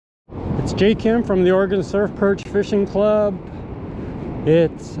It's J. Kim from the Oregon Surf Perch Fishing Club.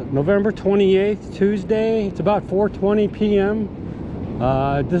 It's November 28th, Tuesday. It's about 4:20 p.m.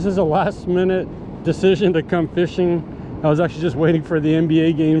 This is a last minute decision to come fishing. I was actually just waiting for the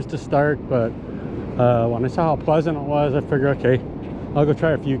NBA games to start, but when I saw how pleasant it was, I figured, okay, I'll go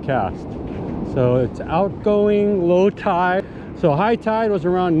try a few casts. So it's outgoing, low tide. So high tide was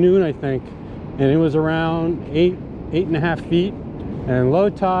around noon, I think, and it was around 8.5 feet. And low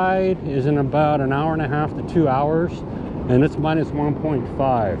tide is in about an hour and a half to 2 hours, and it's minus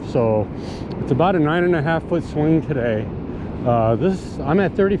 1.5. So it's about a 9.5 foot swing today. I'm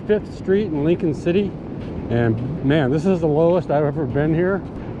at 35th Street in Lincoln City, and man, this is the lowest I've ever been here.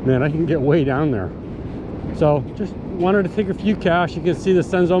 Man, I can get way down there. So just wanted to take a few casts. You can see the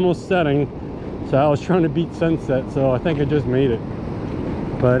sun's almost setting, so I was trying to beat sunset, so I think I just made it.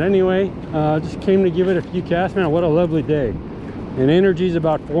 But anyway, just came to give it a few casts. Man, what a lovely day. And energy is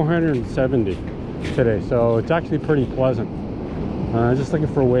about 470 today, so it's actually pretty pleasant. Just looking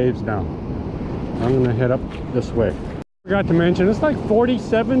for waves now. I'm gonna head up this way. Forgot to mention, it's like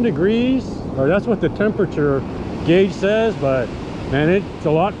 47 degrees, or that's what the temperature gauge says, but man, it's a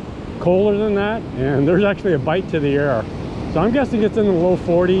lot colder than that, and there's actually a bite to the air. So I'm guessing it's in the low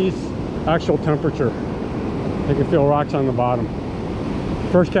 40s actual temperature. I can feel rocks on the bottom.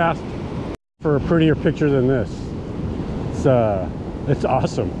 First cast for a prettier picture than this. It's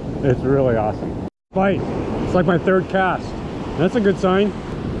awesome. It's really awesome. Bite. It's like my third cast. That's a good sign,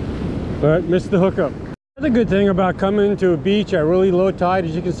 but missed the hookup. The good thing about coming to a beach at really low tide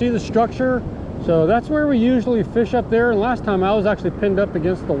is you can see the structure. So that's where we usually fish up there, and last time I was actually pinned up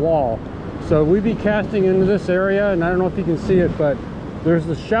against the wall. So we'd be casting into this area, and I don't know if you can see it, but there's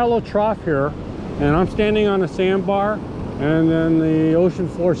the shallow trough here, and I'm standing on a sandbar, and then the ocean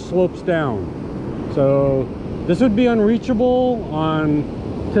floor slopes down. So this would be unreachable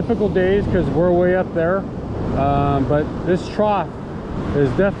on typical days because we're way up there, but this trough is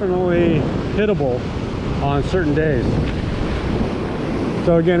definitely hittable on certain days.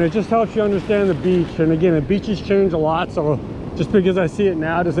 So again, it just helps you understand the beach. And again, the beaches change a lot, so just because I see it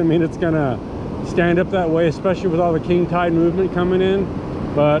now doesn't mean it's gonna stand up that way, especially with all the king tide movement coming in.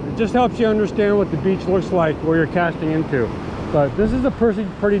 But it just helps you understand what the beach looks like where you're casting into. But this is a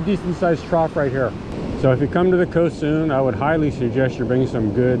pretty decent sized trough right here. So if you come to the coast soon, I would highly suggest you bring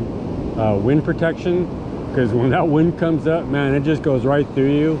some good wind protection, because when that wind comes up, man, it just goes right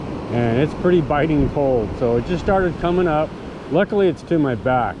through you, and it's pretty biting cold. So it just started coming up. Luckily it's to my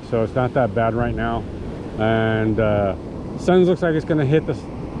back, so it's not that bad right now. And sun looks like it's gonna hit the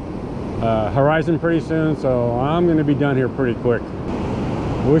horizon pretty soon, so I'm gonna be done here pretty quick.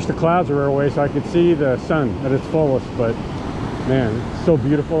 I wish the clouds were away so I could see the sun at its fullest, but man, it's so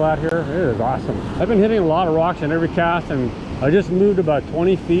beautiful out here. It is awesome. I've been hitting a lot of rocks in every cast, and I just moved about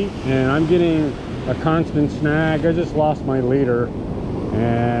 20 feet, and I'm getting a constant snag. I just lost my leader,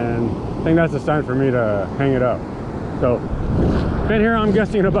 and I think that's a sign for me to hang it up. So been here, I'm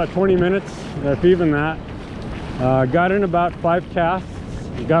guessing, about 20 minutes, if even that. Got in about 5 casts,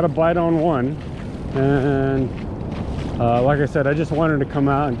 got a bite on one, and like I said, I just wanted to come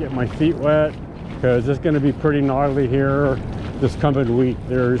out and get my feet wet, because it's going to be pretty gnarly here this coming week.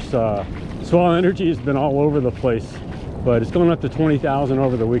 There's swell energy has been all over the place, but it's going up to 20,000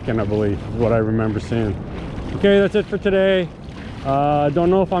 over the weekend, I believe, is what I remember seeing. Okay, that's it for today. Don't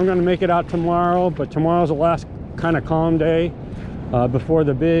know if I'm going to make it out tomorrow, but tomorrow's the last kind of calm day before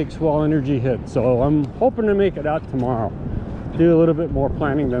the big swell energy hits. So I'm hoping to make it out tomorrow. Do a little bit more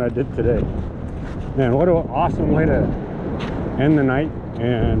planning than I did today. Man, what an awesome way to end the night.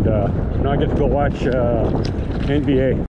 And now I get to go watch NBA.